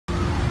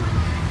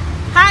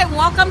Hi,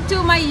 welcome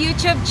to my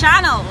YouTube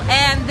channel,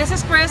 and this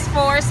is Chris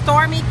for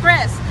Stormy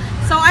Chris.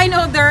 So I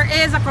know there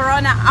is a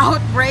corona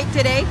outbreak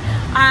today,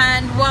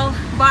 and well,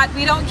 but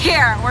we don't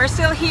care. We're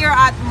still here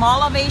at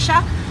Mall of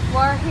Asia.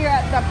 We're here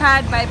at the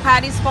pad by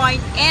Paddy's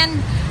Point,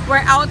 and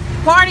we're out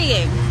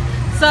partying.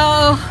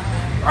 So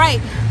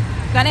right,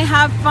 gonna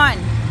have fun.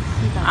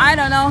 I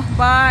don't know,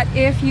 but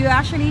if you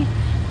actually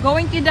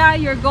going to die,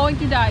 you're going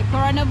to die,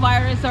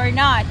 coronavirus or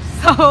not.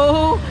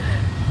 So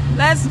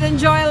let's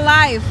enjoy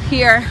life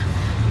here.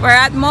 We're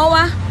at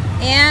MOA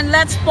and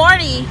let's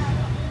party.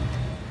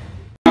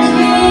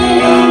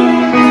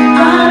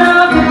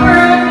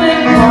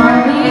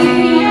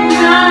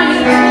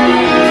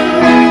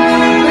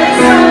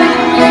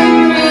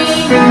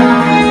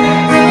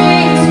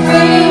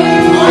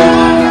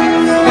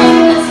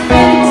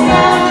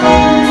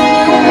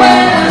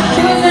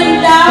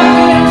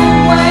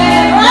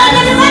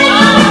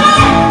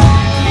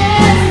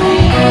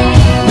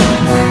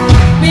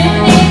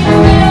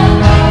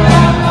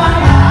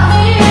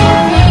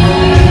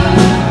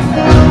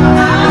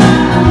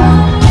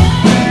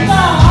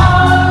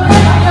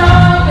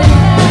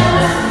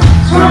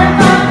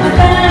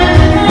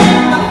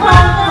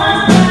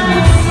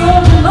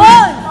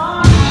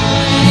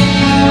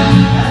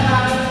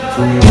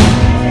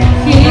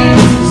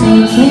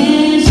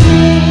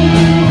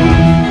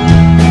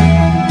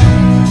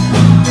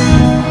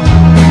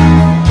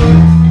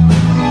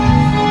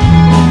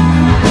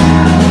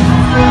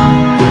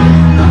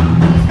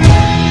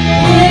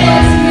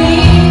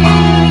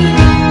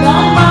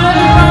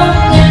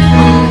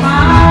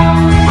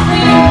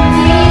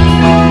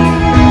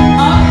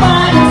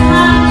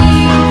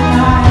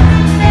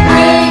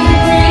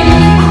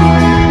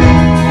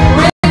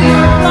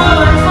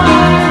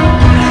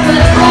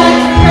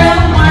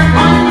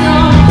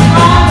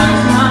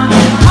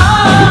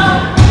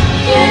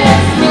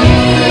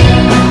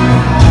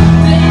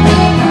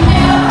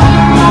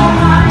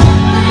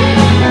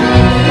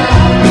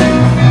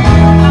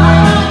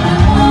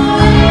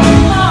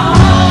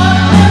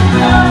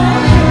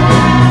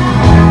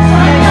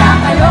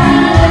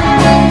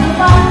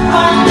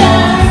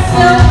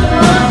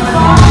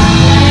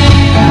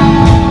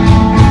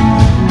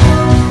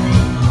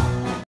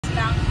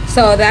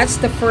 So that's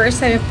the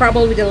first time,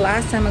 probably the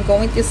last time I'm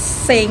going to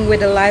sing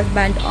with a live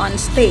band on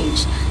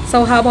stage.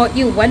 So how about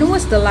you? When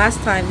was the last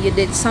time you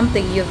did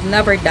something you've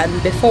never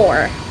done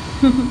before?